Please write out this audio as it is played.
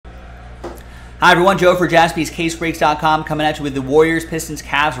Hi everyone, Joe for jaspyscasebreaks.com coming at you with the Warriors, Pistons,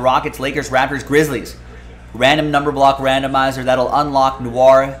 Cavs, Rockets, Lakers, Raptors, Grizzlies. Random number block randomizer that'll unlock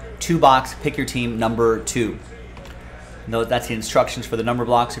NOIR 2-box pick your team number 2. Note that's the instructions for the number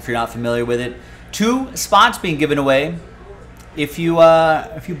blocks if you're not familiar with it. 2 spots being given away if you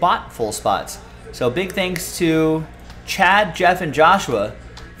bought full spots. So big thanks to Chad, Jeff, and Joshua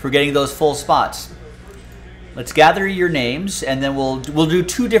for getting those full spots. Let's gather your names, and then we'll do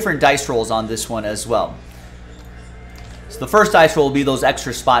 2 different dice rolls on this one as well. So the first dice roll will be those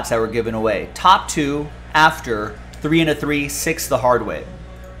extra spots that were given away. Top 2 after 3 and a 3, 6 the hard way.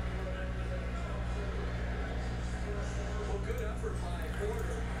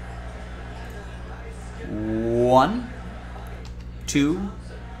 One, 2,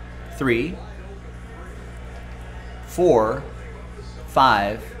 3, 4,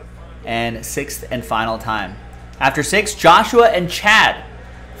 5, and 6th and final time. After 6, Joshua and Chad,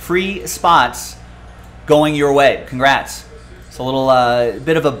 free spots going your way. Congrats. It's a little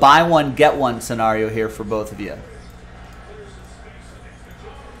bit of a buy one, get one scenario here for both of you.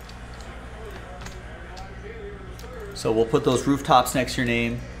 So we'll put those rooftops next to your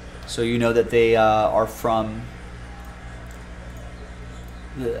name so you know that they are from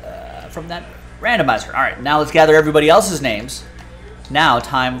that randomizer. All right, now let's gather everybody else's names. Now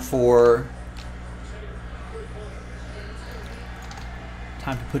time to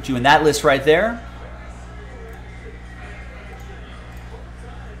put you in that list right there.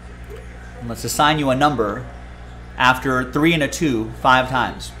 And let's assign you a number after 3 and a 2, 5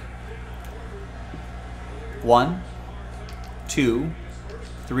 times. 1, 2,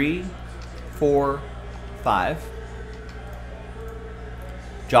 3, 4, 5.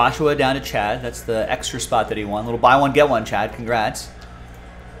 Joshua down to Chad. That's the extra spot that he won. Little buy one, get one, Chad. Congrats.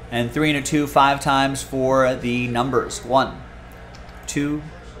 And 3 and a 2, 5 times for the numbers. 1, 2,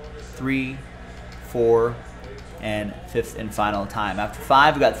 3, 4, and 5th and final time. After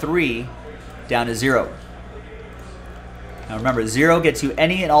 5, we got 3 down to 0. Now remember, 0 gets you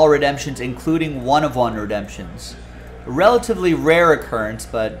any and all redemptions, including 1 of 1 redemptions. A relatively rare occurrence,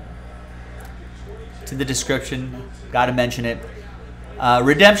 but to the description, got to mention it.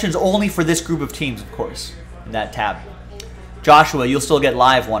 Redemptions only for this group of teams, of course, in that tab. Joshua, you'll still get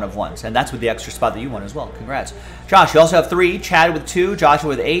live 1 of 1s, and that's with the extra spot that you won as well. Congrats. Josh, you also have 3, Chad with 2, Joshua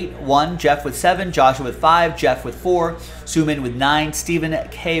with 8, 1, Jeff with 7, Joshua with 5, Jeff with 4, Suman with 9, Stephen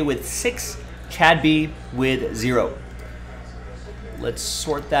K with 6, Chad B with 0. Let's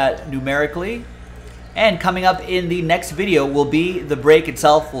sort that numerically. And coming up in the next video will be the break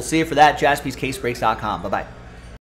itself. We'll see you for that. jaspyscasebreaks.com. Bye-bye.